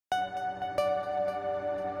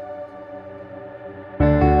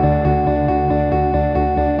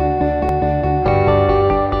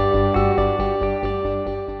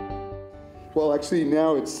Actually,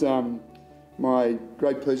 now it's my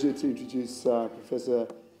great pleasure to introduce Professor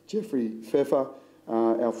Jeffrey Pfeffer,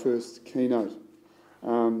 our first keynote.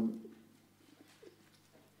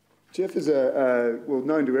 Jeff is well,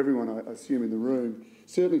 known to everyone, I assume, in the room,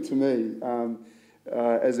 certainly to me,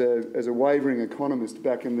 as a wavering economist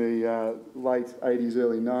back in the late 80s,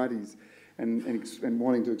 early 90s, and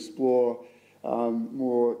wanting to explore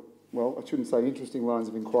more, well, I shouldn't say interesting lines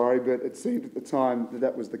of inquiry, but it seemed at the time that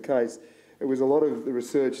that was the case. It was a lot of the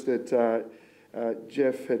research that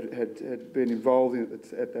Jeff had been involved in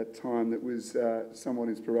at that time that was somewhat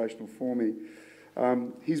inspirational for me.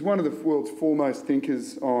 He's one of the world's foremost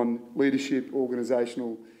thinkers on leadership,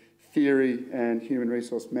 organisational theory and human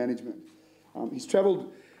resource management. He's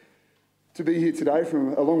travelled to be here today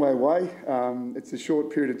from a long way away. It's a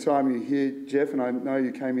short period of time you're here, Jeff, and I know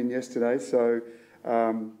you came in yesterday, so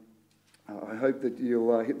I hope that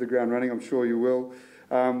you'll hit the ground running. I'm sure you will.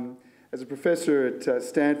 As a professor at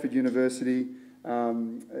Stanford University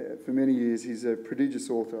for many years, he's a prodigious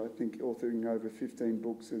author, I think authoring over 15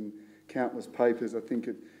 books and countless papers. I think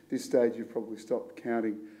at this stage you've probably stopped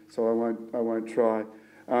counting, so I won't try.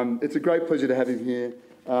 It's a great pleasure to have him here.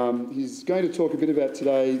 He's going to talk a bit about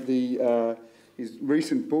today his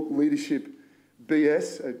recent book, Leadership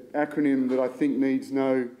BS, an acronym that I think needs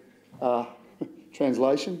no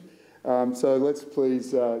translation. So let's please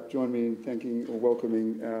join me in thanking or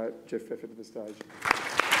welcoming Jeff Pfeffer to the stage.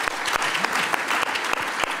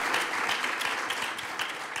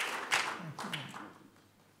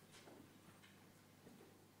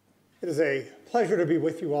 It is a pleasure to be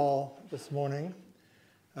with you all this morning,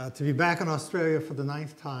 to be back in Australia for the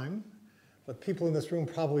 9th time. What people in this room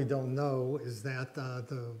probably don't know is that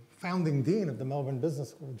the founding dean of the Melbourne Business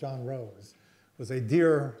School, John Rose, was a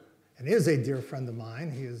dear and is a dear friend of mine.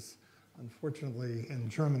 He is unfortunately in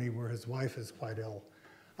Germany where his wife is quite ill.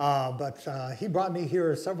 But he brought me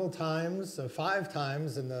here several times, 5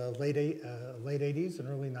 times in the late 80s and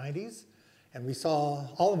early 90s. And we saw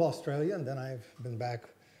all of Australia, and then I've been back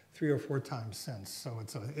 3 or 4 times since. So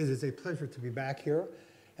it is a pleasure to be back here.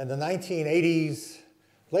 In the 1980s,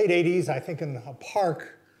 late 80s, I think in a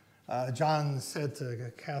park, John said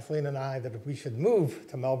to Kathleen and I that we should move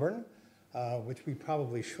to Melbourne, which we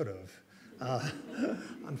probably should have.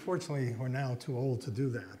 Unfortunately, we're now too old to do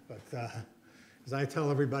that. But as I tell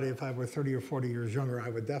everybody, if I were 30 or 40 years younger, I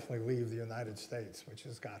would definitely leave the United States, which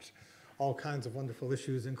has got all kinds of wonderful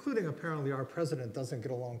issues, including apparently our president doesn't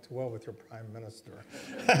get along too well with your prime minister.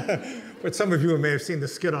 But some of you may have seen the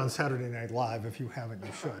skit on Saturday Night Live. If you haven't,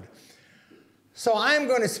 you should. So I'm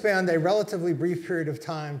going to spend a relatively brief period of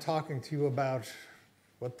time talking to you about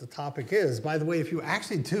what the topic is. By the way, if you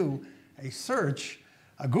actually do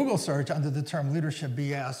a Google search under the term leadership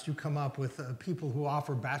BS, you come up with people who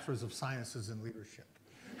offer bachelors of sciences in leadership.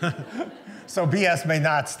 So BS may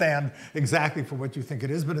not stand exactly for what you think it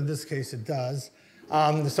is, but in this case it does.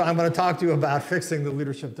 So I'm going to talk to you about fixing the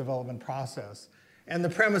leadership development process. And the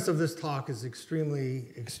premise of this talk is extremely,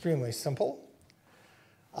 extremely simple.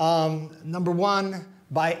 Number one,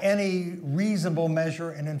 by any reasonable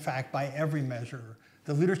measure, and in fact by every measure,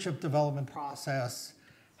 the leadership development process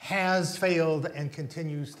has failed and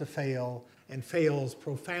continues to fail, and fails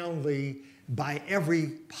profoundly by every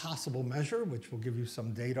possible measure, which we'll give you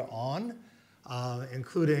some data on,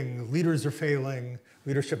 including leaders are failing,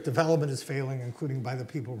 leadership development is failing, including by the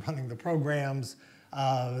people running the programs.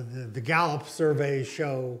 The Gallup surveys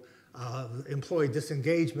show employee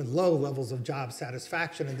disengagement, low levels of job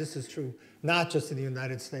satisfaction, and this is true not just in the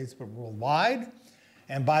United States, but worldwide.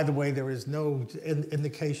 And by the way, there is no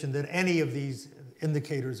indication that any of these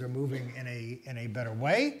indicators are moving in a better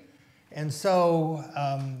way. And so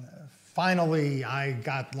finally, I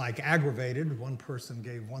got aggravated. One person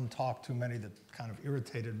gave one talk too many that kind of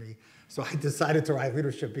irritated me. So I decided to write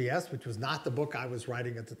Leadership BS, which was not the book I was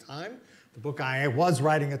writing at the time. The book I was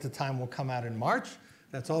writing at the time will come out in March.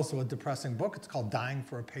 That's also a depressing book. It's called Dying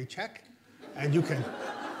for a Paycheck. And you can,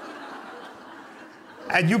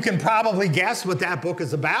 probably guess what that book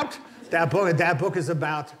is about. That book is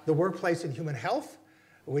about the workplace and human health,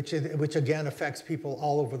 which again affects people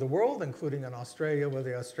all over the world, including in Australia, where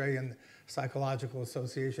the Australian Psychological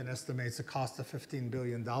Association estimates a cost of $15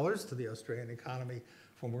 billion to the Australian economy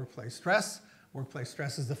from workplace stress. Workplace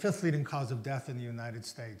stress is the 5th leading cause of death in the United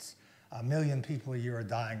States. 1 million people a year are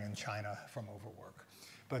dying in China from overwork.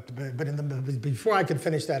 But before I could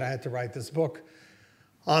finish that, I had to write this book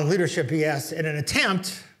on Leadership BS in an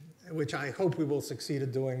attempt, which I hope we will succeed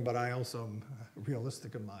at doing, but I also am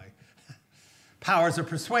realistic in my powers of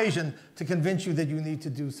persuasion, to convince you that you need to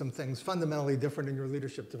do some things fundamentally different in your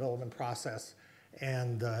leadership development process.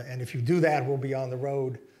 And if you do that, we'll be on the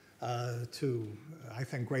road to, I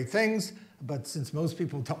think, great things. But since most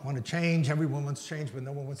people don't want to change, everyone wants to change, but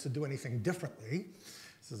no one wants to do anything differently.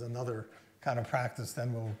 This is another kind of practice.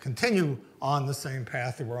 Then we'll continue on the same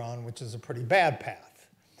path that we're on, which is a pretty bad path.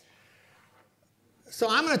 So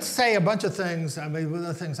I'm going to say a bunch of things. I mean, one of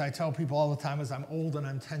the things I tell people all the time is I'm old and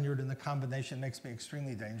I'm tenured, and the combination makes me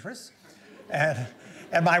extremely dangerous. And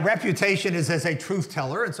my reputation is as a truth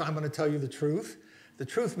teller, and so I'm going to tell you the truth. The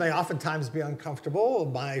truth may oftentimes be uncomfortable.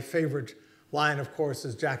 My favorite line, of course,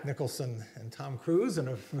 is Jack Nicholson and Tom Cruise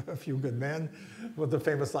and A Few Good Men with the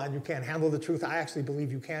famous line, "You can't handle the truth." I actually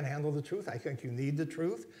believe you can handle the truth. I think you need the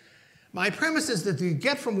truth. My premise is that to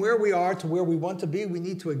get from where we are to where we want to be, we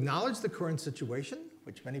need to acknowledge the current situation,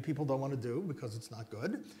 which many people don't want to do because it's not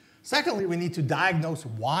good. Secondly, we need to diagnose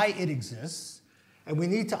why it exists, and we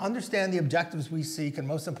need to understand the objectives we seek, and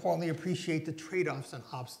most importantly, appreciate the trade-offs and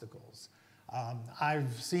obstacles.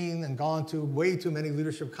 I've seen and gone to way too many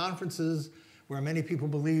leadership conferences where many people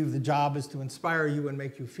believe the job is to inspire you and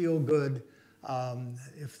make you feel good.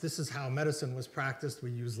 If this is how medicine was practiced,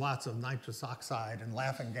 we use lots of nitrous oxide and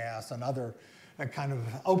laughing gas and other kind of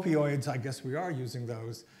opioids. I guess we are using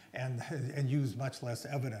those, and use much less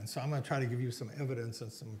evidence. So I'm going to try to give you some evidence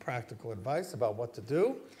and some practical advice about what to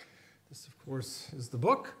do. This, of course, is the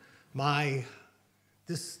book.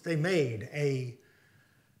 They made a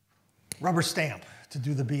rubber stamp to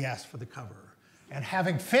do the BS for the cover. And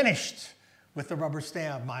having finished with the rubber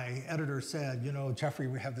stamp, my editor said, "You know, Jeffrey,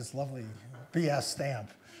 we have this lovely BS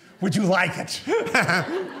stamp. Would you like it?"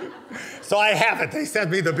 So I have it. They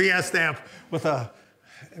sent me the BS stamp with a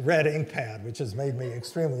red ink pad, which has made me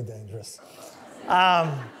extremely dangerous.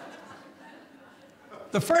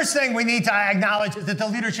 The first thing we need to acknowledge is that the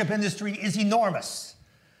leadership industry is enormous.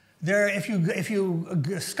 If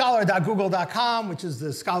you scholar.google.com, which is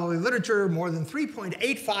the scholarly literature, more than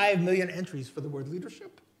 3.85 million entries for the word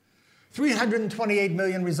leadership. 328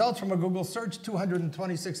 million results from a Google search,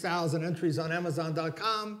 226,000 entries on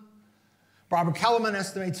Amazon.com. Barbara Kellerman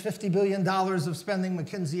estimates $50 billion of spending.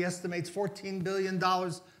 McKinsey estimates $14 billion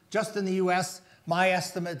just in the US. My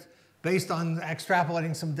estimate, based on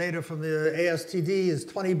extrapolating some data from the ASTD, is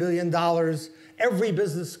 $20 billion. Every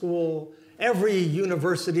business school, every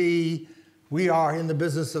university, we are in the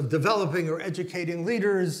business of developing or educating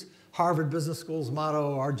leaders. Harvard Business School's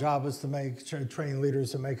motto, our job is to train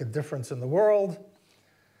leaders to make a difference in the world.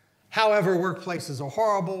 However, workplaces are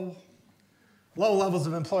horrible. Low levels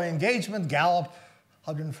of employee engagement. Gallup,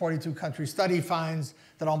 142-country study finds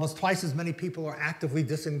that almost twice as many people are actively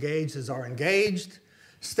disengaged as are engaged.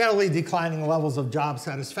 Steadily declining levels of job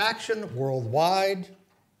satisfaction worldwide.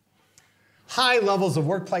 High levels of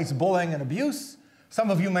workplace bullying and abuse. Some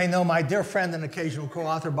of you may know my dear friend and occasional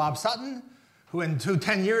co-author Bob Sutton, who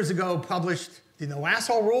 10 years ago published the No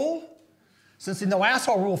Asshole Rule. Since the No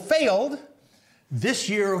Asshole Rule failed, this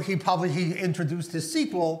year he introduced his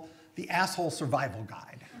sequel, The Asshole Survival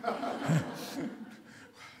Guide.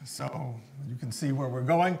 So you can see where we're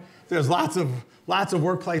going. There's lots of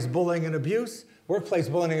workplace bullying and abuse. Workplace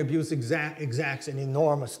bullying and abuse exacts an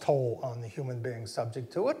enormous toll on the human being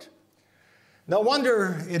subject to it. No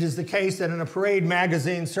wonder it is the case that in a Parade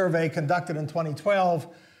magazine survey conducted in 2012,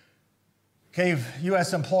 gave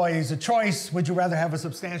US employees a choice. Would you rather have a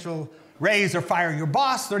substantial raise or fire your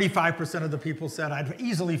boss? 35% of the people said, "I'd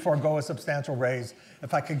easily forego a substantial raise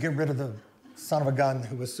if I could get rid of the son of a gun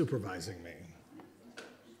who was supervising me."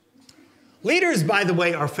 Leaders, by the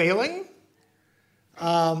way, are failing.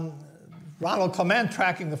 Ronald Clement,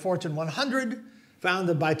 tracking the Fortune 100, found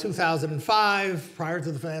that by 2005, prior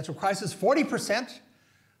to the financial crisis, 40%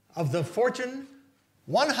 of the Fortune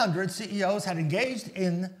 100 CEOs had engaged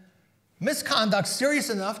in misconduct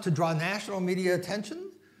serious enough to draw national media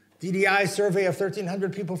attention. DDI's survey of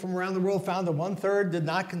 1,300 people from around the world found that 1/3 did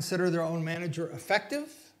not consider their own manager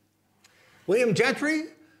effective. William Gentry,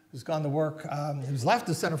 who's gone to work, who's left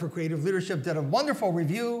the Center for Creative Leadership, did a wonderful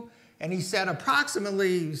review, and he said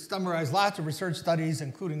approximately, summarized lots of research studies,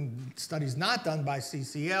 including studies not done by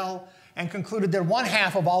CCL, and concluded that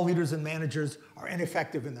 1/2 of all leaders and managers are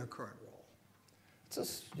ineffective in their current role. It's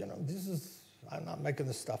just, I'm not making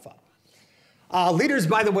this stuff up. Leaders,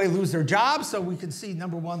 by the way, lose their jobs, so we can see,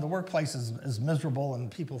 number one, the workplace is miserable, and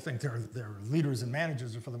people think their leaders and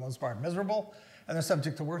managers are, for the most part, miserable, and they're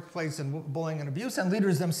subject to workplace and bullying and abuse, and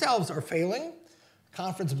leaders themselves are failing.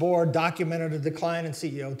 Conference Board documented a decline in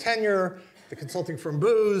CEO tenure. The consulting firm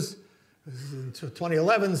Booz, in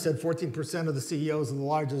 2011, said 14% of the CEOs of the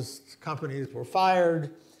largest companies were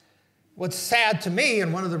fired. What's sad to me,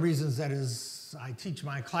 and one of the reasons that is I teach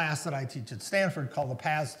my class that I teach at Stanford called The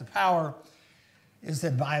Paths to Power, is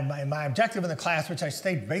that my objective in the class, which I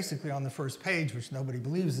state basically on the first page, which nobody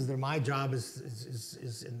believes, is that my job is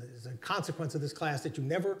a consequence of this class that you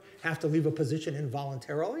never have to leave a position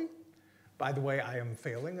involuntarily. By the way, I am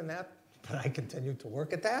failing in that, but I continue to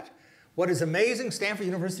work at that. What is amazing, Stanford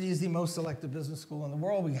University is the most selective business school in the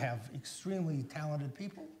world. We have extremely talented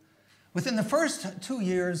people. Within the first 2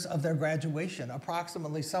 years of their graduation,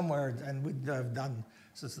 approximately somewhere, and we've done,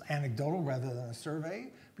 this is anecdotal rather than a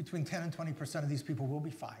survey, between 10 and 20% of these people will be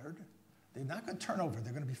fired. They're not going to turn over,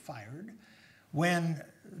 they're going to be fired. When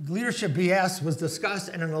leadership BS was discussed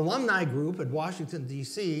in an alumni group at Washington,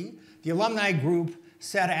 D.C., the alumni group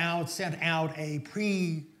sent out a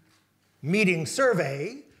pre-meeting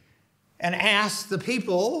survey and asked the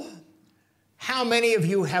people, how many of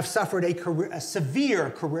you have suffered a severe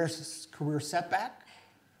career setback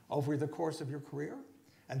over the course of your career?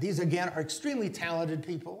 And these, again, are extremely talented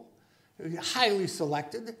people, highly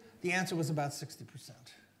selected. The answer was about 60%.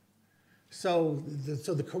 So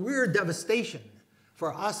the career devastation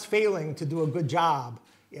for us failing to do a good job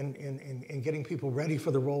in getting people ready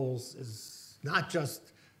for the roles is not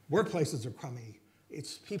just workplaces are crummy,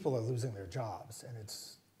 it's people are losing their jobs, and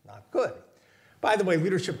it's not good. By the way,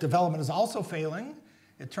 leadership development is also failing.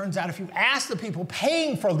 It turns out if you ask the people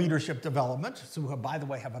paying for leadership development, who, by the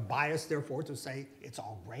way, have a bias, therefore, to say it's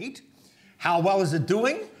all great, how well is it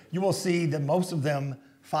doing? You will see that most of them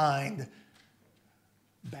find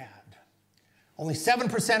bad. Only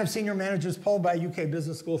 7% of senior managers polled by a UK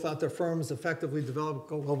business school thought their firms effectively developed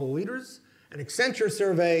global leaders. An Accenture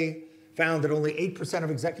survey found that only 8% of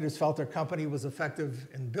executives felt their company was effective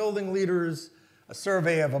in building leaders. A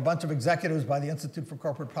survey of a bunch of executives by the Institute for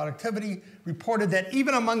Corporate Productivity reported that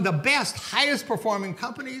even among the best, highest performing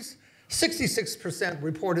companies, 66%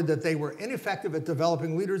 reported that they were ineffective at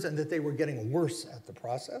developing leaders and that they were getting worse at the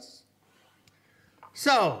process.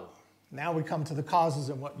 So now we come to the causes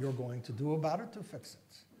and what you're going to do about it to fix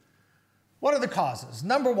it. What are the causes?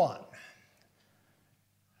 Number one,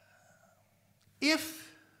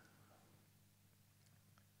 if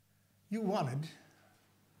you wanted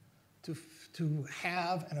to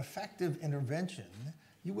have an effective intervention,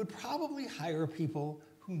 you would probably hire people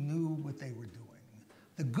who knew what they were doing.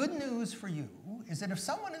 The good news for you is that if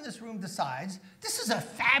someone in this room decides, this is a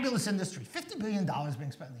fabulous industry, $50 billion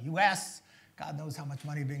being spent in the US, God knows how much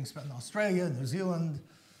money being spent in Australia, New Zealand,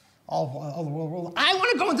 all the world, I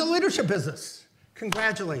want to go into the leadership business.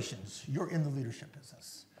 Congratulations, you're in the leadership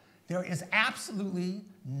business. There is absolutely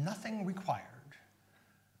nothing required.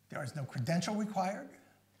 There is no credential required.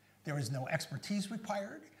 There is no expertise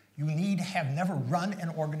required. You have never run an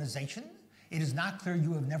organization. It is not clear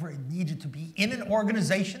you have never needed to be in an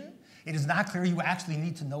organization. It is not clear you actually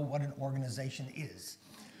need to know what an organization is.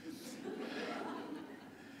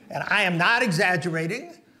 And I am not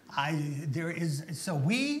exaggerating. So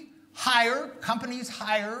we hire, companies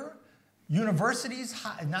hire,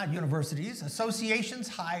 associations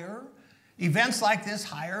hire, events like this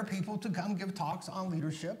hire people to come give talks on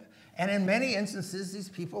leadership. And in many instances, these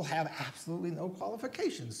people have absolutely no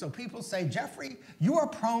qualifications. So people say, Jeffrey, you are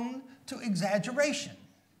prone to exaggeration,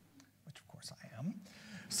 which of course I am.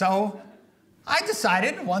 So I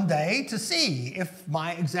decided one day to see if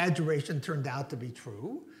my exaggeration turned out to be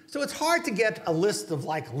true. So it's hard to get a list of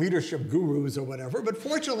like leadership gurus or whatever, but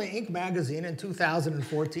fortunately Inc. magazine in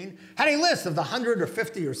 2014 had a list of the 100 or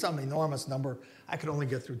 50 or some enormous number. I could only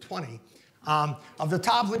get through 20. Of the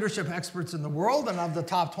top leadership experts in the world, and of the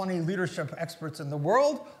top 20 leadership experts in the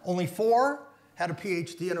world, only 4 had a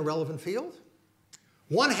PhD in a relevant field.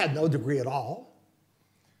 1 had no degree at all.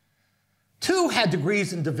 2 had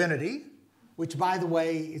degrees in divinity, which, by the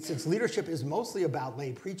way, since leadership is mostly about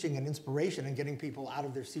lay preaching and inspiration and getting people out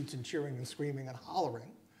of their seats and cheering and screaming and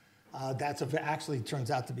hollering, that actually turns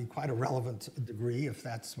out to be quite a relevant degree if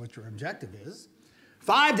that's what your objective is.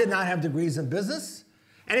 5 did not have degrees in business.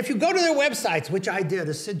 And if you go to their websites, which I did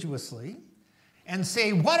assiduously, and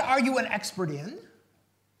say, what are you an expert in?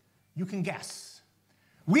 You can guess.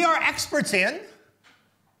 We are experts in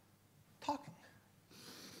talking.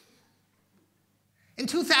 In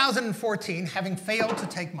 2014, having failed to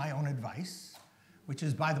take my own advice, which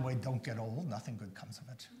is, by the way, don't get old, nothing good comes of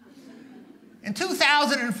it. In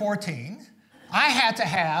 2014, I had to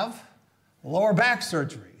have lower back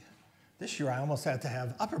surgery. This year, I almost had to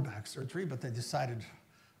have upper back surgery, but they decided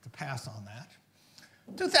to pass on that.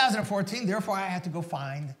 2014, therefore, I had to go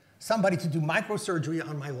find somebody to do microsurgery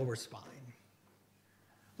on my lower spine.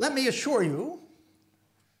 Let me assure you,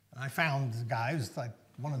 I found a guy who's like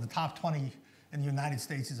one of the top 20 in the United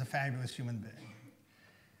States. He's a fabulous human being.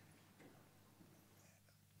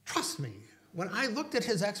 Trust me, when I looked at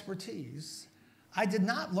his expertise, I did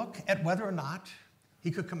not look at whether or not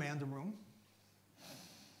he could command a room,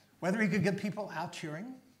 whether he could get people out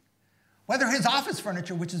cheering, whether his office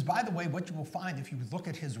furniture, which is, by the way, what you will find if you look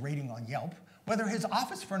at his rating on Yelp, whether his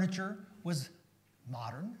office furniture was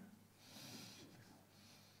modern,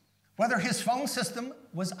 whether his phone system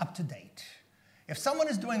was up to date. If someone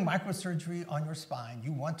is doing microsurgery on your spine,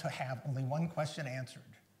 you want to have only one question answered.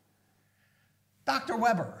 Dr.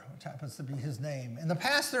 Weber, which happens to be his name, in the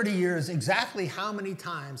past 30 years, exactly how many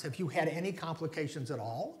times have you had any complications at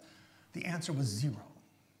all? The answer was 0.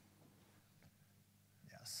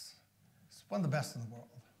 Yes, it's one of the best in the world.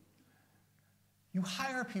 You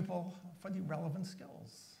hire people for the relevant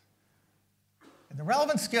skills. And the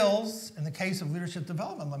relevant skills, in the case of leadership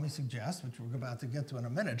development, let me suggest, which we're about to get to in a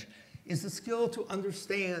minute, is the skill to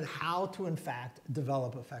understand how to, in fact,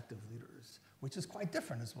 develop effective leaders, which is quite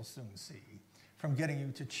different, as we'll soon see, from getting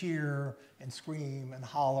you to cheer and scream and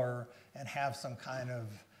holler and have some kind of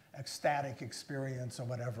ecstatic experience or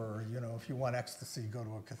whatever. You know, if you want ecstasy, go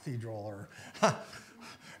to a cathedral or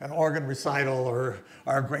an organ recital or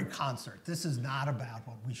a great concert. This is not about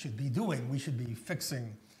what we should be doing. We should be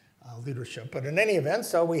fixing leadership. But in any event,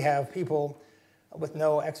 so we have people with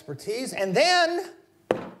no expertise, and then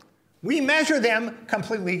we measure them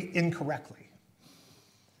completely incorrectly.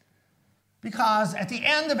 Because at the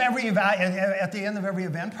end of every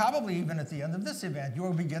event, probably even at the end of this event, you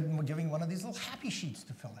will be giving one of these little happy sheets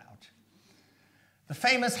to fill out. The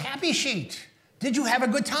famous happy sheet. Did you have a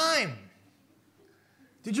good time?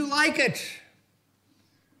 Did you like it?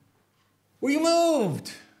 Were you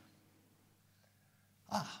moved?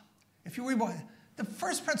 If you read the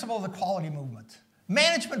first principle of the quality movement,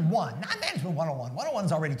 Management 1, not Management 101. 101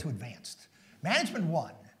 is already too advanced. Management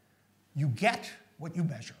 1, you get what you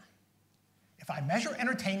measure. If I measure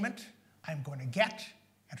entertainment, I'm going to get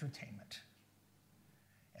entertainment.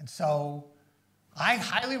 And so I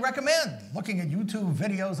highly recommend looking at YouTube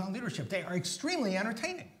videos on leadership. They are extremely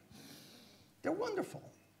entertaining. They're wonderful.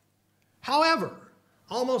 However,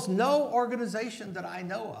 almost no organization that I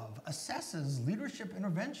know of assesses leadership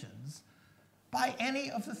interventions by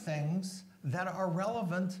any of the things that are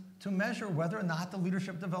relevant to measure whether or not the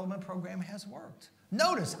leadership development program has worked.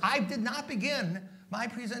 Notice, I did not begin my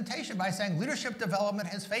presentation by saying leadership development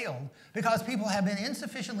has failed because people have been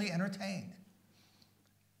insufficiently entertained.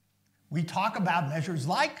 We talk about measures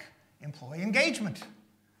like employee engagement.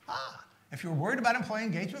 If you're worried about employee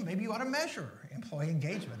engagement, maybe you ought to measure employee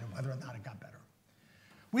engagement and whether or not it got better.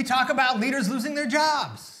 We talk about leaders losing their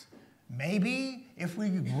jobs. Maybe if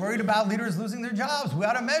we're worried about leaders losing their jobs, we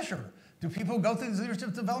ought to measure. Do people who go through these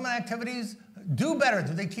leadership development activities do better?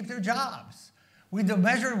 Do they keep their jobs? We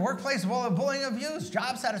measure workplace bullying, abuse,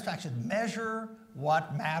 job satisfaction. Measure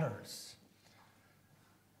what matters.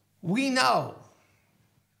 We know,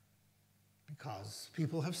 because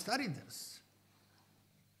people have studied this.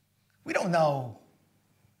 We don't know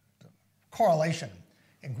the correlation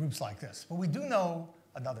in groups like this, but we do know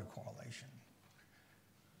another correlation.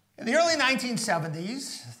 In the early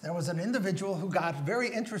 1970s, there was an individual who got very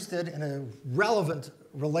interested in a relevant,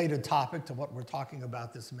 related topic to what we're talking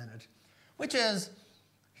about this minute, which is,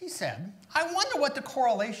 he said, I wonder what the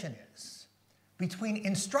correlation is between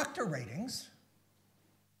instructor ratings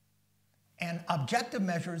and objective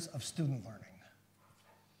measures of student learning.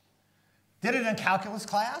 Did it in a calculus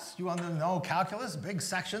class. You want to know calculus, big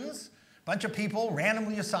sections, bunch of people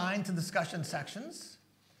randomly assigned to discussion sections.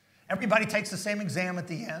 Everybody takes the same exam at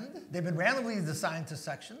the end. They've been randomly assigned to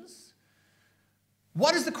sections.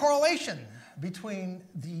 What is the correlation between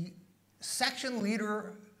the section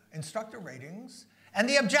leader instructor ratings and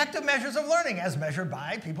the objective measures of learning as measured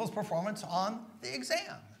by people's performance on the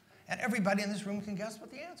exam? And everybody in this room can guess what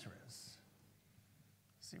the answer is.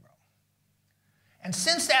 0. And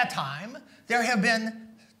since that time, there have been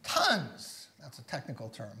tons, that's a technical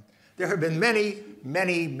term, there have been many,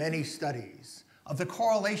 many, many studies of the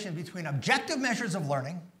correlation between objective measures of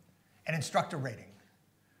learning and instructor rating.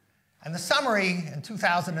 And the summary in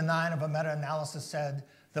 2009 of a meta-analysis said,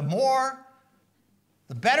 the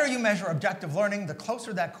better you measure objective learning, the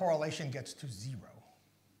closer that correlation gets to 0.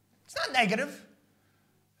 It's not negative.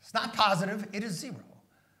 It's not positive. It is 0.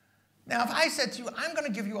 Now, if I said to you, I'm going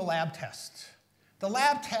to give you a lab test. The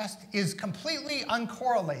lab test is completely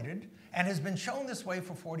uncorrelated and has been shown this way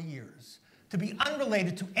for 40 years to be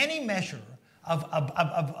unrelated to any measure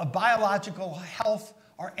of biological health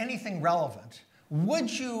or anything relevant.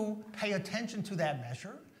 Would you pay attention to that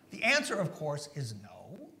measure? The answer, of course, is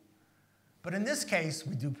no. But in this case,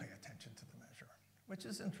 we do pay attention to the measure, which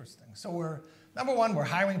is interesting. So number one, we're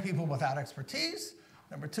hiring people without expertise.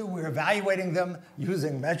 Number two, we're evaluating them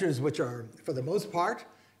using measures which are, for the most part,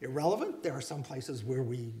 irrelevant. There are some places where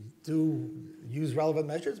we do use relevant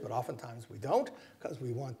measures, but oftentimes we don't because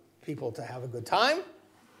we want people to have a good time.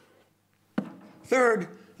 Third,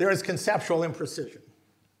 there is conceptual imprecision.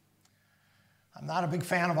 I'm not a big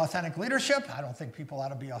fan of authentic leadership. I don't think people ought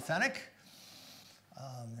to be authentic.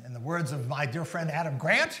 In the words of my dear friend Adam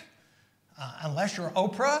Grant, unless you're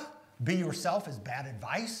Oprah, be yourself is bad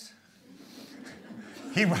advice.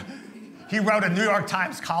 He wrote a New York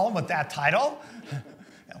Times column with that title.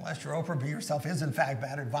 Unless you're Oprah, be yourself is in fact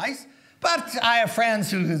bad advice. But I have friends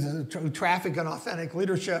who traffic in authentic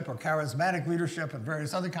leadership or charismatic leadership and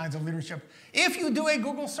various other kinds of leadership. If you do a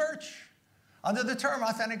Google search under the term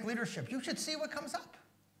authentic leadership, you should see what comes up.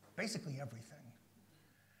 Basically everything.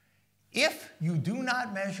 If you do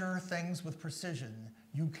not measure things with precision,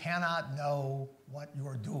 you cannot know what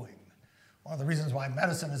you're doing. One of the reasons why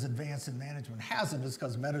medicine is advanced and management hasn't is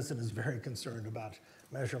because medicine is very concerned about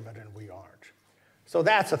measurement and we aren't. So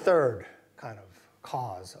that's a third kind of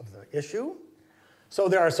cause of the issue. So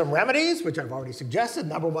there are some remedies, which I've already suggested.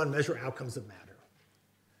 Number one, measure outcomes that matter.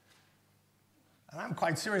 And I'm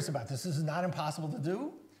quite serious about this. This is not impossible to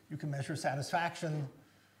do. You can measure satisfaction,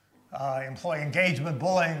 employee engagement,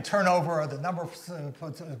 bullying, turnover, the number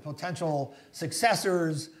of potential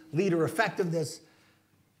successors, leader effectiveness.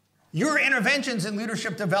 Your interventions in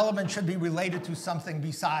leadership development should be related to something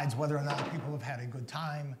besides whether or not people have had a good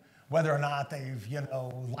time, whether or not they've,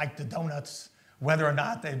 liked the donuts, whether or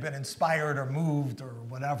not they've been inspired or moved or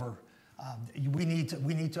whatever. We need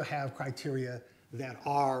to have criteria that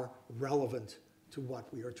are relevant to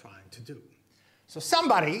what we are trying to do. So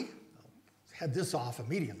somebody head this off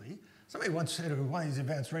immediately. Somebody once said at one of these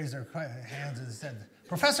events, raised their hands and said,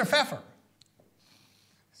 Professor Pfeffer.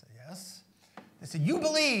 I said, yes. They said, you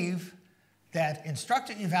believe that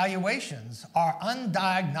instructor evaluations are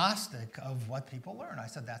undiagnostic of what people learn. I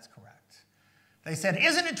said, that's correct. They said,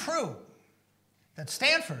 isn't it true that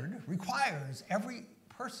Stanford requires every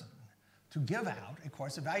person to give out a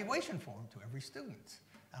course evaluation form to every student?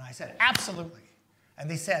 And I said, absolutely. And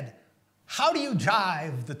they said, how do you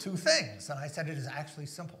jive the two things? And I said, it is actually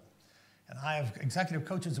simple. And I have executive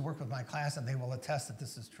coaches who work with my class, and they will attest that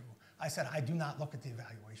this is true. I said, I do not look at the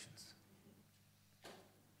evaluations.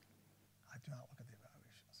 I do not look at the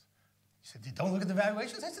evaluations. He said, you don't look at the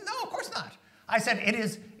evaluations? I said, no, of course not. I said, it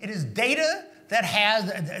is data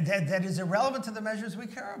that is irrelevant to the measures we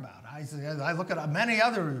care about. I said, I look at many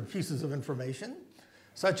other pieces of information,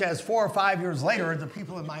 such as 4 or 5 years later, the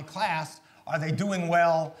people in my class, are they doing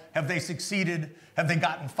well? Have they succeeded? Have they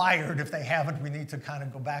gotten fired? If they haven't, we need to kind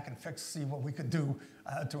of go back and see what we could do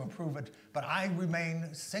to improve it. But I remain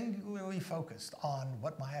singularly focused on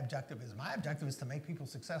what my objective is. My objective is to make people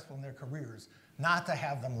successful in their careers, not to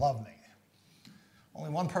have them love me. Only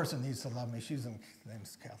one person needs to love me. Her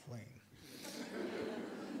name's Kathleen.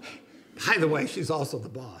 By the way, she's also the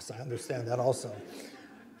boss. I understand that also.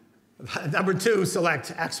 Number two,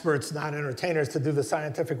 select experts, not entertainers, to do the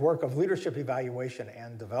scientific work of leadership evaluation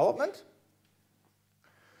and development.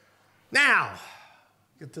 Now,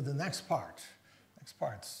 get to the next part. Next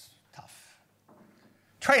part's tough.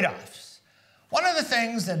 Trade-offs. One of the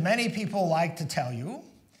things that many people like to tell you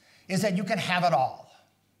is that you can have it all.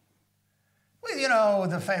 Well,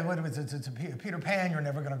 to Peter Pan, you're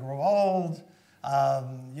never going to grow old.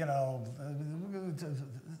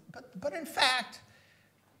 But in fact,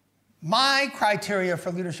 my criteria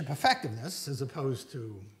for leadership effectiveness, as opposed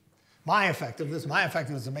to my effectiveness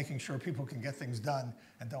is making sure people can get things done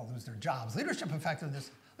and don't lose their jobs. Leadership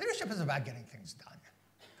is about getting things done.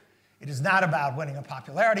 It is not about winning a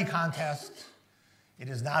popularity contest. It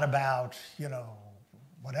is not about,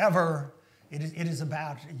 whatever. It is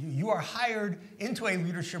about you are hired into a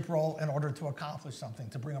leadership role in order to accomplish something,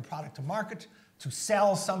 to bring a product to market, to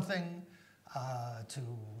sell something, to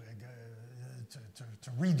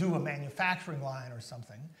redo a manufacturing line or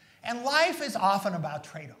something. And life is often about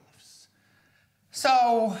trade-offs.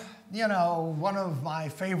 So, one of my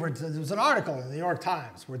favorites, there was an article in the New York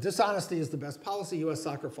Times where dishonesty is the best policy, U.S.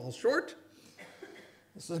 soccer falls short.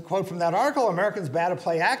 This is a quote from that article. Americans bad at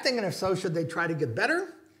play acting, and if so, should they try to get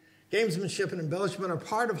better? Gamesmanship and embellishment are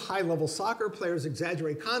part of high-level soccer. Players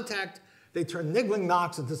exaggerate contact. They turn niggling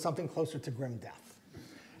knocks into something closer to grim death.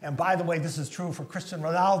 And by the way, this is true for Cristiano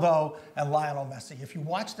Ronaldo and Lionel Messi. If you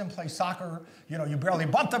watch them play soccer, you barely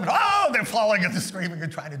bump them, and they're falling and screaming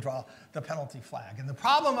and trying to draw the penalty flag. And the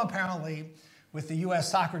problem, apparently, with the U.S.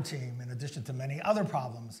 soccer team, in addition to many other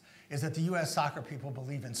problems, is that the U.S. soccer people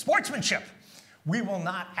believe in sportsmanship. We will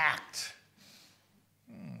not act.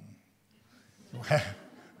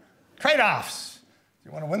 Trade-offs. Do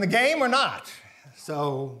you want to win the game or not?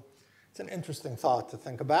 So it's an interesting thought to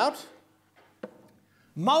think about.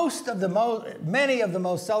 Many of the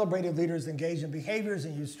most celebrated leaders engage in behaviors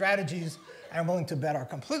and use strategies and are willing to bet are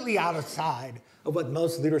completely outside of what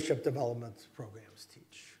most leadership development programs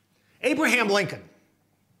teach. Abraham Lincoln.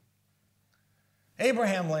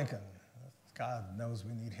 Abraham Lincoln. God knows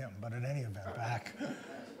we need him, but in any event, back.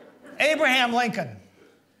 Abraham Lincoln.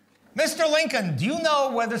 Mr. Lincoln, do you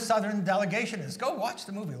know where the Southern delegation is? Go watch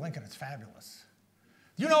the movie Lincoln, it's fabulous.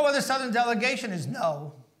 Do you know where the Southern delegation is?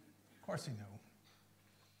 No. Of course he knew.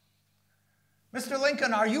 Mr.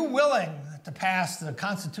 Lincoln, are you willing to pass the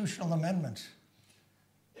constitutional amendment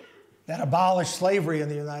that abolished slavery in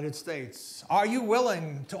the United States? Are you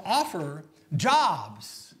willing to offer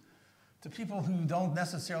jobs to people who don't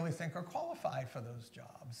necessarily think are qualified for those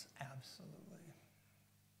jobs? Absolutely.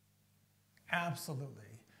 Absolutely.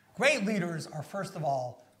 Great leaders are, first of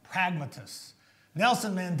all, pragmatists.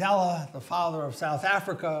 Nelson Mandela, the father of South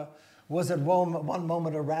Africa, was at one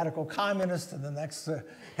moment a radical communist, and the next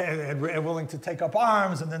willing to take up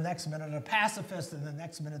arms, and the next minute a pacifist, and the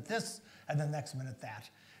next minute this, and the next minute that.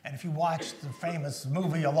 And if you watch the famous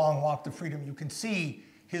movie A Long Walk to Freedom, you can see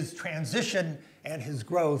his transition and his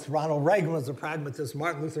growth. Ronald Reagan was a pragmatist.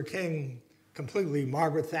 Martin Luther King, completely.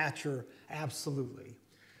 Margaret Thatcher, absolutely.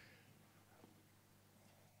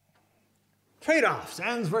 Trade-offs,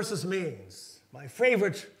 ends versus means. My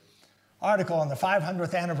favorite article on the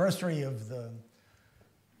 500th anniversary of the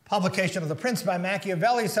publication of The Prince by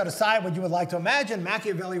Machiavelli, set aside what you would like to imagine.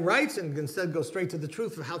 Machiavelli writes, and instead go straight to the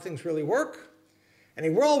truth of how things really work. In a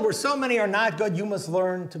world where so many are not good, you must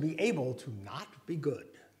learn to be able to not be good.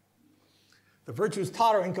 The virtues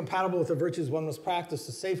taught are incompatible with the virtues one must practice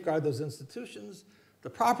to safeguard those institutions. The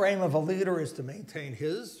proper aim of a leader is to maintain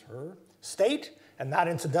his, her state, and not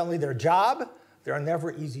incidentally their job. There are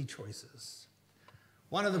never easy choices.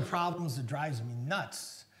 One of the problems that drives me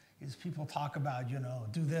nuts is people talk about,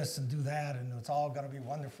 do this and do that, and it's all going to be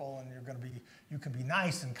wonderful, and you can be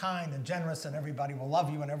nice and kind and generous, and everybody will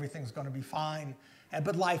love you, and everything's going to be fine.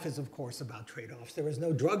 But life is, of course, about trade-offs. There is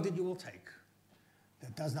no drug that you will take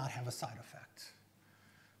that does not have a side effect.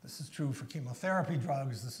 This is true for chemotherapy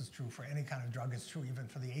drugs. This is true for any kind of drug. It's true even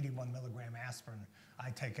for the 81 milligram aspirin I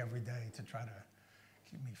take every day to try to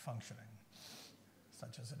keep me functioning,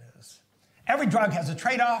 such as it is. Every drug has a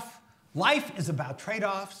trade-off. Life is about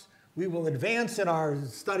trade-offs. We will advance in our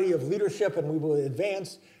study of leadership, and we will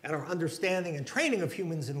advance in our understanding and training of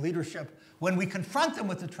humans in leadership when we confront them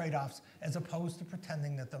with the trade-offs, as opposed to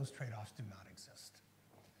pretending that those trade-offs do not exist.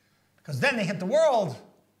 Because then they hit the world,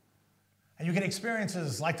 and you get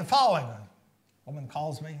experiences like the following. A woman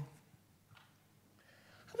calls me.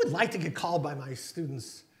 I would like to get called by my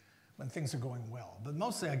students when things are going well, but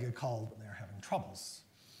mostly I get called when they're having troubles.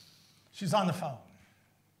 She's on the phone.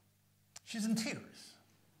 She's in tears.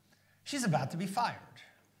 She's about to be fired.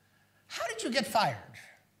 How did you get fired?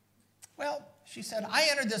 Well, she said, I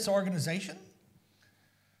entered this organization,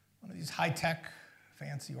 one of these high-tech,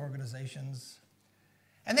 fancy organizations,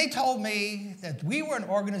 and they told me that we were an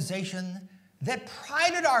organization that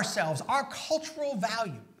prided ourselves, our cultural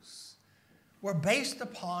values were based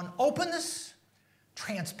upon openness,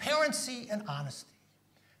 transparency, and honesty.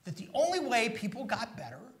 That the only way people got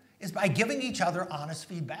better is by giving each other honest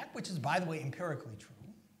feedback, which is, by the way, empirically true.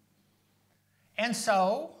 And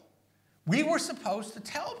so we were supposed to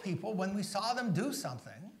tell people when we saw them do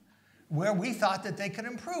something where we thought that they could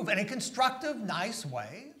improve in a constructive, nice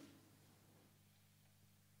way.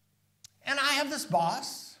 And I have this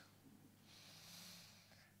boss,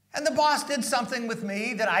 and the boss did something with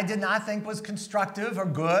me that I did not think was constructive or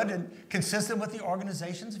good and consistent with the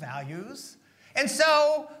organization's values. And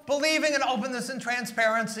so, believing in openness and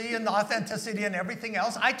transparency and authenticity and everything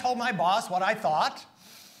else, I told my boss what I thought.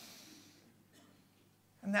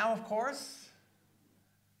 And now, of course,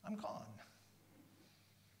 I'm gone.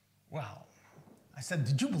 Well, I said,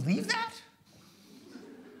 did you believe that?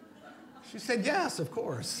 She said, yes, of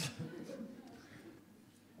course.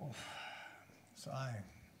 So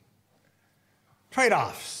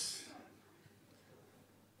trade-offs.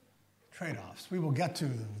 Trade-offs. We will get to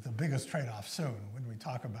the biggest trade-off soon when we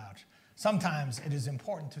talk about. Sometimes it is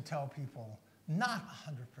important to tell people not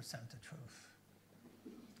 100% the truth.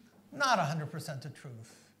 Not 100% the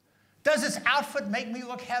truth. Does this outfit make me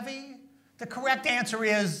look heavy? The correct answer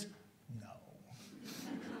is no.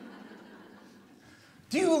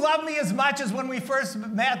 Do you love me as much as when we first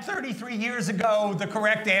met 33 years ago? The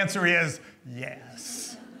correct answer is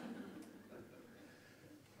yes.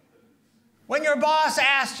 When your boss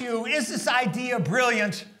asks you, is this idea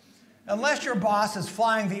brilliant? Unless your boss is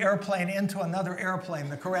flying the airplane into another airplane,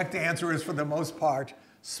 the correct answer is, for the most part,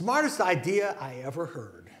 smartest idea I ever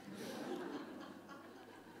heard.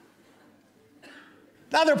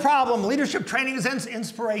 Another problem, leadership training is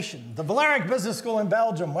inspiration. The Valeric Business School in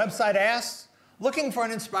Belgium website asks, looking for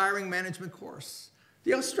an inspiring management course.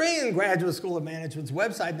 The Australian Graduate School of Management's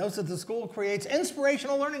website notes that the school creates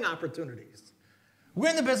inspirational learning opportunities. We're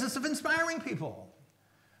in the business of inspiring people.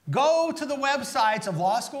 Go to the websites of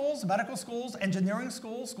law schools, medical schools, engineering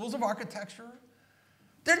schools, schools of architecture.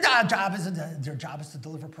 Their job is to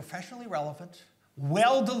deliver professionally relevant,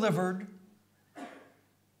 well-delivered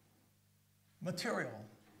material,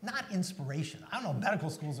 not inspiration. I don't know, medical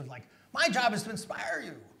schools are like, my job is to inspire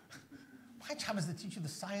you. My job is to teach you the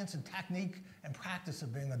science and technique and practice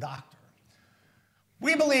of being a doctor.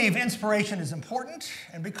 We believe inspiration is important,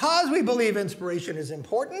 and because we believe inspiration is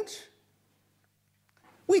important,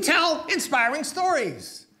 we tell inspiring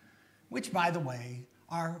stories, which, by the way,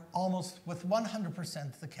 are almost with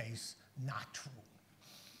 100% the case not true.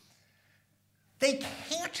 They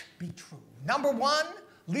can't be true. Number one,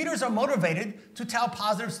 leaders are motivated to tell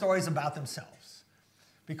positive stories about themselves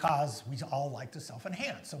because we all like to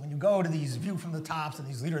self-enhance. So when you go to these view from the tops and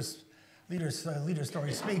these leader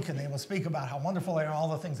stories speak, and they will speak about how wonderful they are, all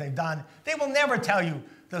the things they've done, they will never tell you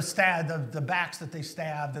the backs that they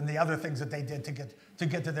stabbed and the other things that they did to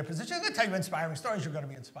get to their position. They're going to tell you inspiring stories. You're going to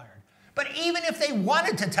be inspired. But even if they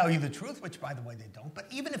wanted to tell you the truth, which, by the way, they don't, but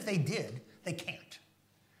even if they did, they can't.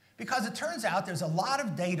 Because it turns out there's a lot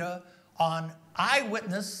of data on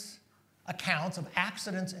eyewitness accounts of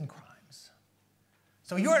accidents and crimes.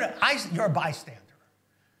 So you're a bystander.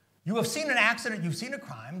 You have seen an accident, you've seen a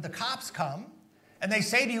crime, the cops come, and they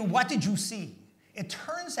say to you, what did you see? It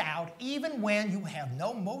turns out, even when you have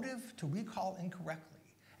no motive to recall incorrectly,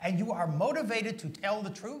 and you are motivated to tell the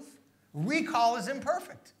truth, recall is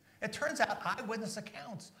imperfect. It turns out eyewitness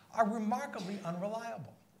accounts are remarkably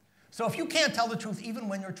unreliable. So if you can't tell the truth even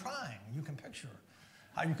when you're trying, you can picture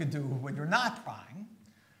how you could do when you're not trying.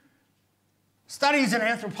 Studies in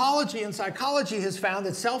anthropology and psychology has found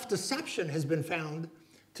that self-deception has been found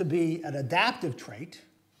to be an adaptive trait.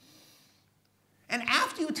 And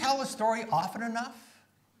after you tell a story often enough,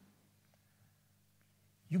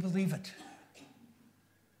 you believe it.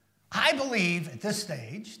 I believe at this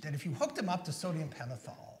stage that if you hooked him up to sodium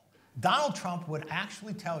pentothal, Donald Trump would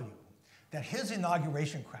actually tell you that his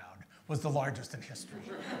inauguration crowd was the largest in history.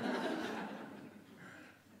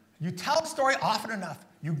 You tell a story often enough,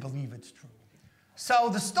 you believe it's true. So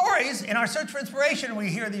the stories, in our search for inspiration, we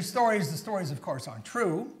hear these stories. The stories, of course, aren't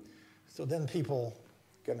true. So then people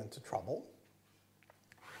get into trouble.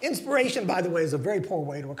 Inspiration, by the way, is a very poor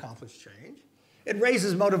way to accomplish change. It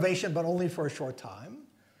raises motivation, but only for a short time.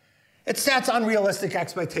 It sets unrealistic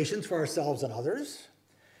expectations for ourselves and others.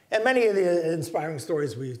 And many of the inspiring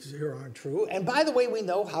stories we hear aren't true. And by the way, we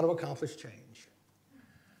know how to accomplish change.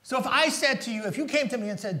 So if I said to you, if you came to me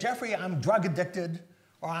and said, Jeffrey, I'm drug addicted,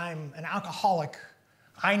 or I'm an alcoholic,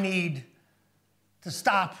 I need to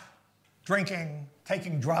stop drinking,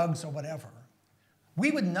 taking drugs, or whatever,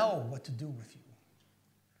 we would know what to do with you.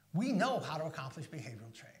 We know how to accomplish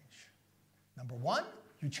behavioral change. Number one,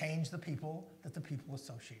 you change the people that the people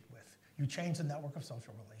associate with. You change the network of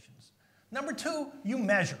social relations. Number two, you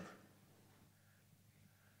measure.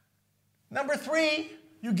 Number three,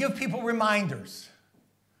 you give people reminders.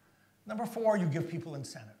 Number four, you give people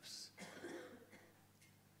incentives.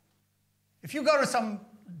 If you go to some,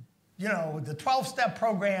 the 12-step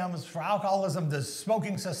programs for alcoholism, the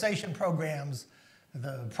smoking cessation programs,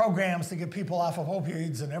 the programs to get people off of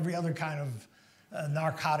opioids and every other kind of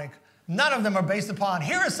narcotic, none of them are based upon,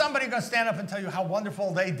 here is somebody going to stand up and tell you how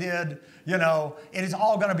wonderful they did. It is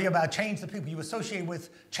all going to be about change the people you associate with,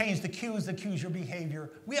 change the cues that cues your behavior.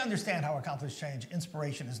 We understand how to accomplish change.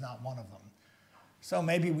 Inspiration is not one of them. So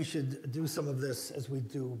maybe we should do some of this as we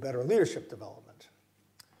do better leadership development.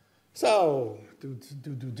 So do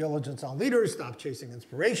due diligence on leaders, stop chasing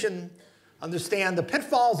inspiration, understand the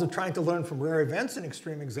pitfalls of trying to learn from rare events and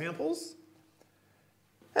extreme examples.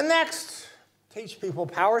 And next, teach people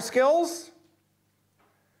power skills.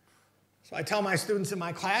 So I tell my students in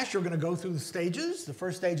my class, you're going to go through the stages. The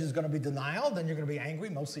first stage is going to be denial. Then you're going to be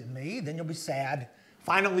angry, mostly at me. Then you'll be sad.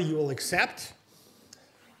 Finally, you will accept.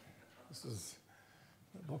 This is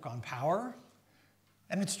a book on power.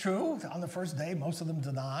 And it's true. On the first day, most of them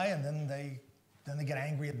deny, and then they get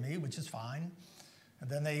angry at me, which is fine. And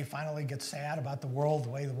then they finally get sad about the world, the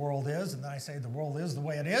way the world is. And then I say, the world is the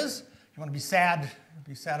way it is. You want to be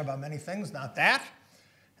sad about many things, not that.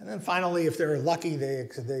 And then finally, if they're lucky,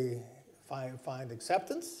 they find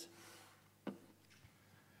acceptance. The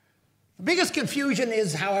biggest confusion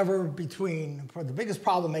is, however, the biggest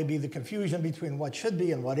problem may be the confusion between what should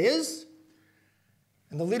be and what is.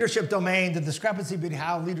 In the leadership domain, the discrepancy between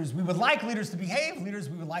how we would like leaders to behave, we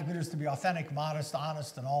would like leaders to be authentic, modest,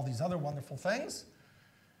 honest, and all these other wonderful things.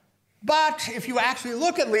 But if you actually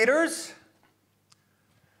look at leaders,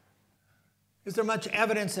 is there much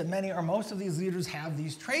evidence that many or most of these leaders have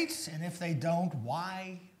these traits? And if they don't,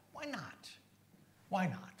 why? Why not? Why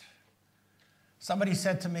not? Somebody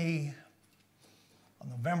said to me on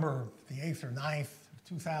November the 8th or 9th,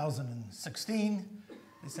 2016,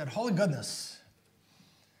 they said, holy goodness.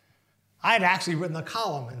 I had actually written a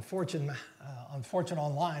column in on Fortune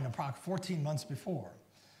Online approximately 14 months before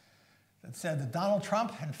that said that Donald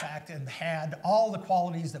Trump, in fact, had all the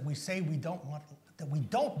qualities that we say we don't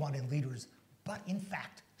want in leaders, but in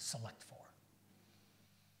fact select for.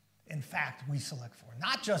 In fact, we select for.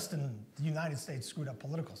 Not just in the United States screwed up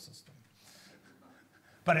political system,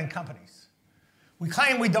 but in companies. We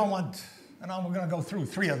claim we don't want, and we're going to go through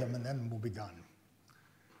 3 of them and then we'll be done.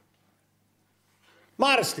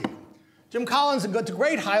 Modesty. Jim Collins in Good to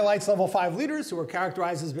Great highlights level 5 leaders who are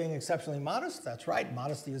characterized as being exceptionally modest. That's right.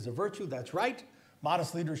 Modesty is a virtue. That's right.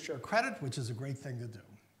 Modest leaders share credit, which is a great thing to do.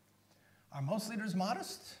 Are most leaders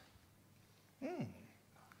modest?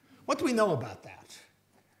 What do we know about that?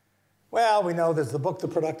 Well, we know there's the book, The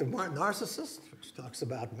Productive Narcissist, which talks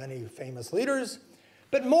about many famous leaders.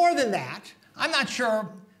 But more than that, I'm not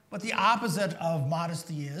sure what the opposite of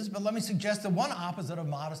modesty is, but let me suggest that one opposite of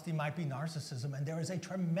modesty might be narcissism, and there is a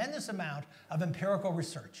tremendous amount of empirical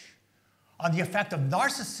research on the effect of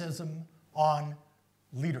narcissism on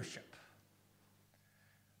leadership.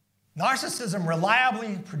 Narcissism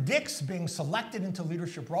reliably predicts being selected into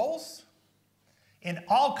leadership roles in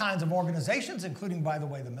all kinds of organizations, including, by the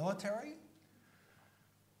way, the military.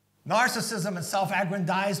 Narcissism and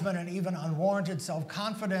self-aggrandizement and even unwarranted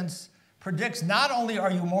self-confidence predicts not only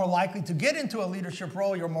are you more likely to get into a leadership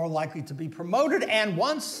role, you're more likely to be promoted, and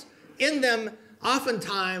once in them,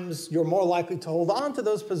 oftentimes you're more likely to hold on to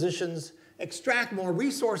those positions, extract more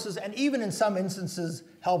resources, and even in some instances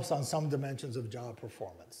helps on some dimensions of job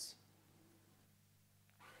performance.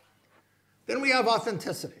 Then we have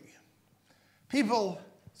authenticity. People,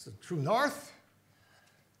 it's the True North,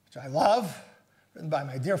 which I love, written by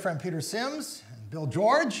my dear friend Peter Sims and Bill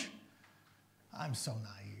George. I'm so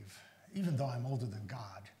naive, even though I'm older than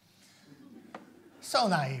God. So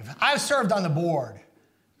naive. I've served on the board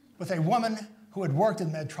with a woman who had worked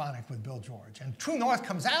in Medtronic with Bill George. And True North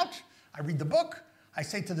comes out, I read the book, I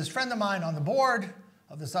say to this friend of mine on the board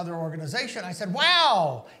of this other organization, I said,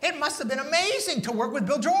 wow, it must have been amazing to work with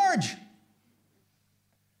Bill George.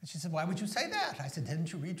 And she said, why would you say that? I said,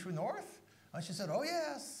 didn't you read True North? And she said, oh,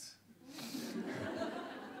 yes.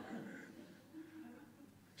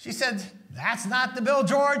 She said, that's not the Bill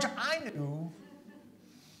George I knew.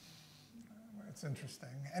 It's interesting.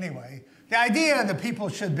 Anyway, the idea that people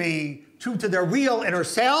should be true to their real inner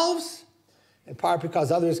selves, in part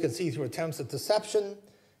because others can see through attempts at deception,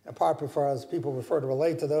 in part because people prefer to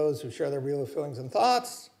relate to those who share their real feelings and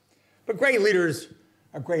thoughts. But great leaders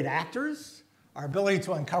are great actors. Our ability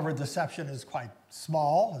to uncover deception is quite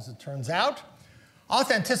small, as it turns out.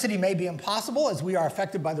 Authenticity may be impossible, as we are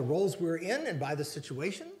affected by the roles we're in and by the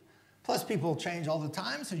situation. Plus, people change all the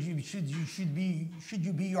time, so should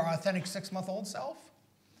you be your authentic 6-month-old self?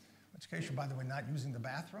 In which case you're, by the way, not using the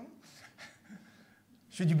bathroom.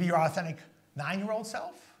 Should you be your authentic 9-year-old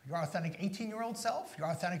self, your authentic 18-year-old self, your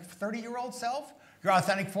authentic 30-year-old self, your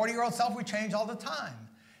authentic 40-year-old self? We change all the time.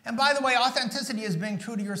 And by the way, authenticity is being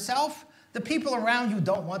true to yourself. The people around you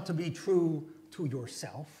don't want to be true to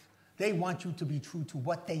yourself. They want you to be true to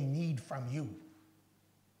what they need from you.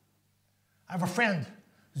 I have a friend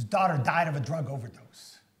whose daughter died of a drug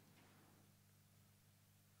overdose.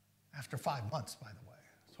 After 5 months, by the way.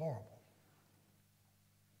 It's horrible.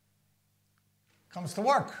 Comes to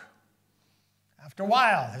work. After a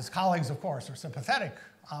while, his colleagues, of course, are sympathetic,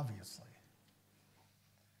 obviously.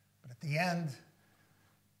 But at the end,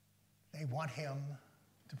 they want him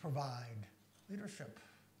to provide leadership,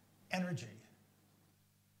 energy.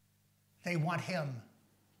 They want him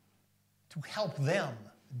to help them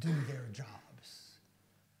do their jobs.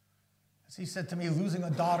 As he said to me, losing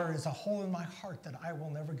a daughter is a hole in my heart that I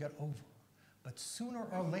will never get over. But sooner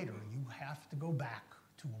or later, you have to go back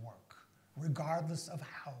to work, regardless of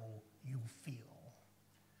how you feel.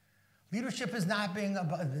 Leadership is not being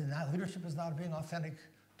authentic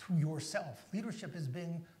to yourself. Leadership is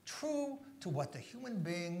being true to what the human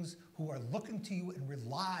beings who are looking to you and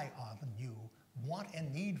rely on you want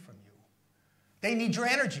and need from you. They need your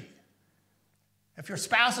energy. If your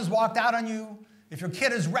spouse has walked out on you, if your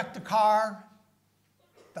kid has wrecked a car,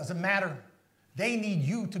 doesn't matter. They need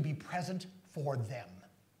you to be present for them.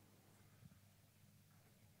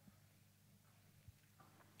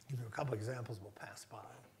 give you a couple examples we'll pass by.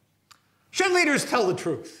 Should leaders tell the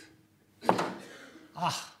truth?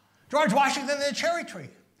 George Washington and the cherry tree.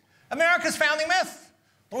 America's founding myth.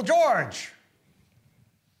 Little George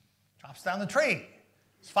chops down the tree.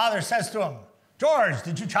 His father says to him, George,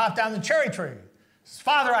 did you chop down the cherry tree? His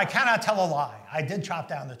father, I cannot tell a lie. I did chop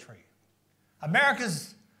down the tree.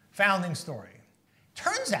 America's founding story.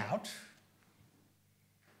 Turns out,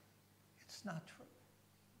 it's not true.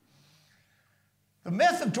 The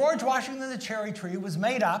myth of George Washington and the cherry tree was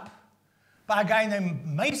made up by a guy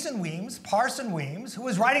named Parson Weems, who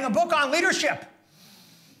was writing a book on leadership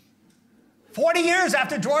 40 years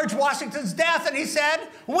after George Washington's death, and he said,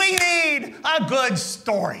 we need a good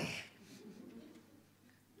story.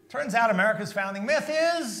 Turns out America's founding myth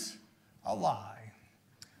is a lie.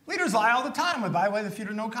 Leaders lie all the time, and by the way, the few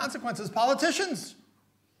to no consequences. Politicians.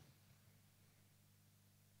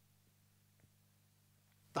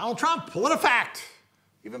 Donald Trump, PolitiFact,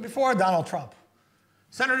 even before Donald Trump.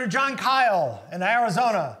 Senator John Kyle in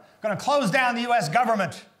Arizona, going to close down the US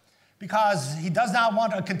government because he does not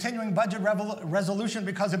want a continuing budget resolution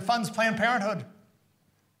because it funds Planned Parenthood.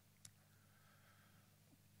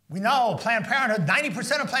 We know Planned Parenthood,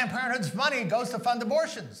 90% of Planned Parenthood's money goes to fund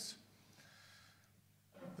abortions.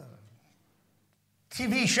 The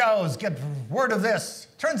TV shows get word of this.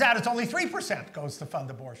 Turns out it's only 3% goes to fund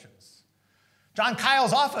abortions. John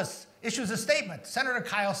Kyle's office issues a statement. Senator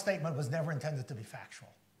Kyle's statement was never intended to be factual.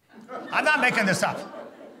 I'm not making this up.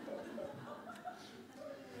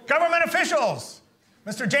 Government officials.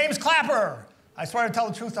 Mr. James Clapper. I swear to tell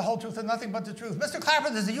the truth, the whole truth, and nothing but the truth. Mr. Clapper,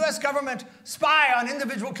 does the US government spy on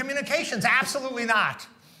individual communications? Absolutely not.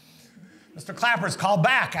 Mr. Clapper's called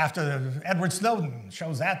back after Edward Snowden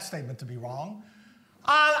shows that statement to be wrong.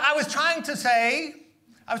 I was trying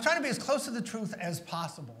to be as close to the truth as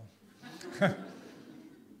possible.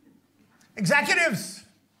 Executives,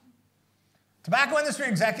 tobacco industry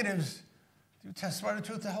executives, do you swear the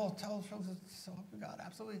truth, tell the truth, so help you God,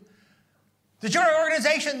 absolutely. Did you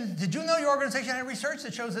know your organization had research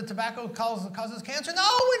that shows that tobacco causes cancer? No,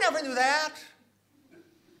 we never knew that.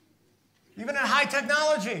 Even in high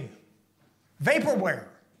technology, vaporware,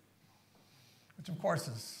 which of course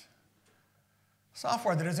is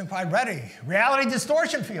software that isn't quite ready. Reality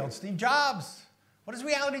distortion field, Steve Jobs. What does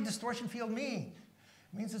reality distortion field mean?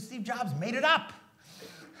 It means that Steve Jobs made it up.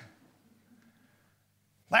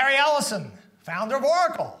 Larry Ellison, founder of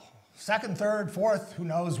Oracle, second, third, fourth, who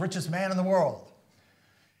knows, richest man in the world.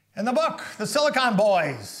 In the book, The Silicon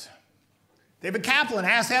Boys, David Kaplan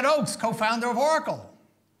asked Ed Oakes, co-founder of Oracle,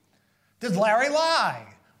 did Larry lie?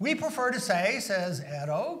 We prefer to say, says Ed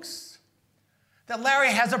Oakes, that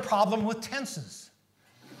Larry has a problem with tenses.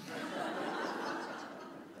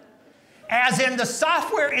 As in, the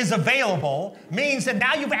software is available means that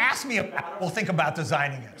now you've asked me about it, we'll think about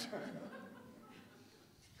designing it.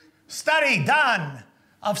 Study done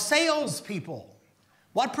of salespeople.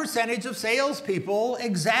 What percentage of salespeople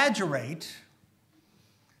exaggerate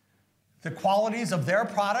the qualities of their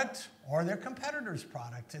product or their competitor's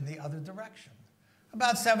product in the other direction?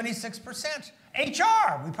 About 76%.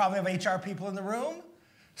 HR, we probably have HR people in the room.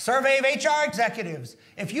 Survey of HR executives.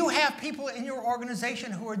 If you have people in your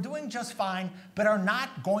organization who are doing just fine but are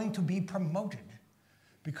not going to be promoted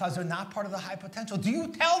because they're not part of the high potential, do you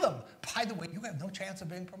tell them, by the way, you have no chance of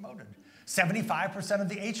being promoted? 75% of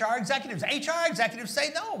the HR executives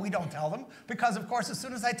say no, we don't tell them, because of course as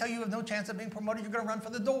soon as I tell you you have no chance of being promoted, you're going to run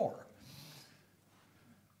for the door.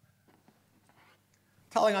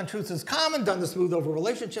 Telling untruths is common, done to smooth over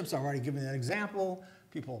relationships. I've already given an example.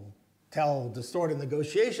 People tell distorted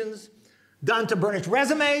negotiations. Done to burnish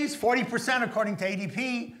resumes. 40%, according to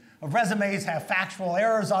ADP, of resumes have factual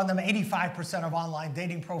errors on them. 85% of online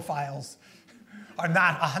dating profiles are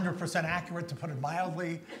not 100% accurate, to put it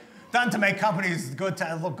mildly. Done to make companies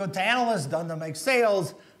look good to analysts. Done to make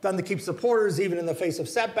sales. Done to keep supporters even in the face of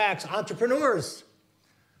setbacks. Entrepreneurs.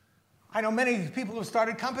 I know many people who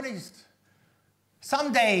started companies.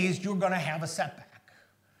 Some days you're going to have a setback.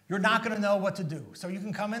 You're not going to know what to do. So you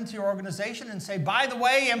can come into your organization and say, by the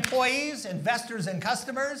way, employees, investors, and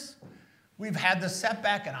customers, we've had this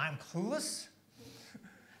setback and I'm clueless,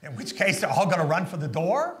 in which case they're all going to run for the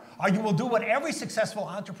door. Or you will do what every successful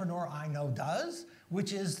entrepreneur I know does,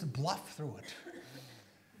 which is to bluff through it.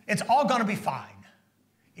 It's all going to be fine.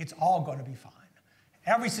 It's all going to be fine.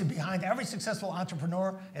 Behind every successful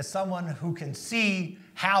entrepreneur is someone who can see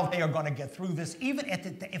how they are going to get through this, even if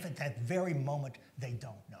at that very moment they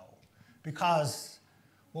don't know. Because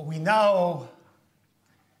what we know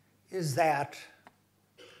is that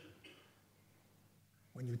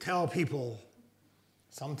when you tell people,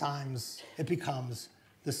 sometimes it becomes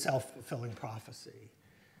the self-fulfilling prophecy.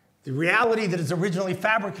 the reality that is originally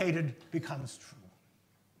fabricated becomes true.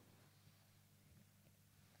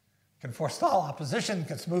 Can forestall opposition,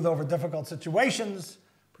 can smooth over difficult situations,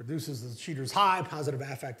 produces the cheater's high, positive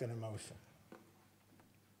affect and emotion.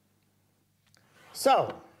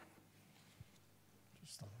 So,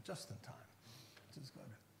 just in time, which is good.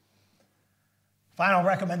 Final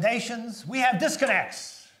recommendations. We have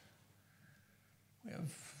disconnects. We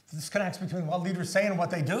have disconnects between what leaders say and what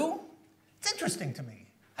they do. It's interesting to me.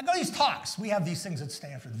 I go to these talks. We have these things at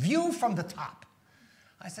Stanford. View from the top.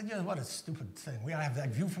 I said, you know, what a stupid thing. We ought to have that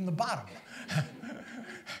view from the bottom.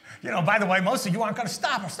 You know, by the way, most of you aren't going to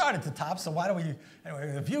stop or start at the top, so why don't we,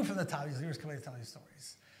 anyway, the view from the top, these leaders come in to tell these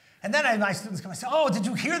stories. And then my students come and say, oh, did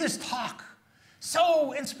you hear this talk?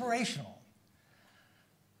 So inspirational.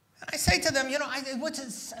 And I say to them, you know,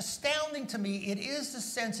 what's astounding to me, it is the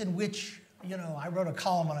sense in which, you know, I wrote a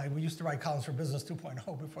column, and we used to write columns for Business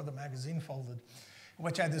 2.0 before the magazine folded, in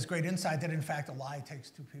which I had this great insight that, in fact, a lie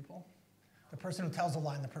takes two people. The person who tells a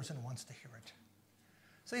lie and the person who wants to hear it.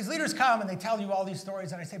 So these leaders come and they tell you all these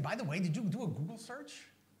stories, and I say, by the way, did you do a Google search?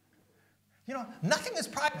 You know, nothing is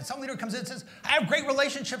private. Some leader comes in and says, I have great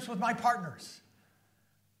relationships with my partners.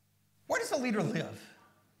 Where does the leader live?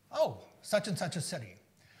 Oh, such and such a city.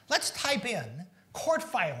 Let's type in court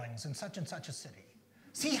filings in such and such a city.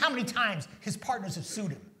 See how many times his partners have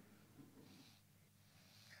sued him.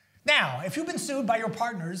 Now, if you've been sued by your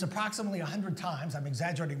partners approximately 100 times, I'm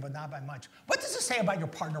exaggerating, but not by much, what does it say about your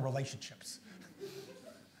partner relationships?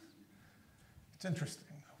 It's interesting.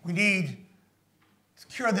 We need to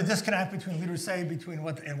cure the disconnect between leaders say between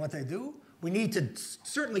what they do. We need to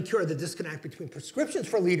certainly cure the disconnect between prescriptions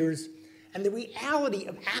for leaders and the reality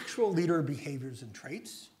of actual leader behaviors and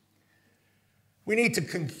traits. We need to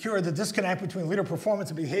cure the disconnect between leader performance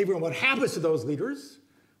and behavior and what happens to those leaders,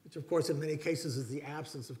 which of course in many cases is the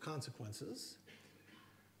absence of consequences.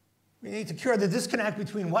 We need to cure the disconnect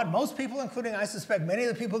between what most people, including I suspect many of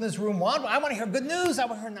the people in this room, want. I want to hear good news, I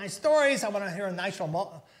want to hear nice stories, I want to hear a nice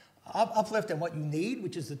uplift in what you need,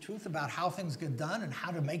 which is the truth about how things get done and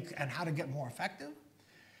how to get more effective.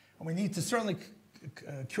 And we need to certainly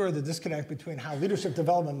cure the disconnect between how leadership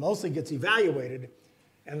development mostly gets evaluated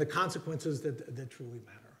and the consequences that truly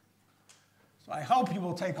matter. So I hope you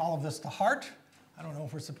will take all of this to heart. I don't know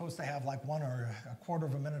if we're supposed to have like 1 or a quarter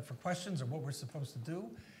of a minute for questions or what we're supposed to do.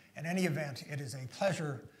 In any event, it is a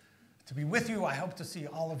pleasure to be with you. I hope to see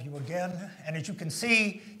all of you again. And as you can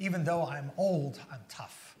see, even though I'm old, I'm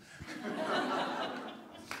tough.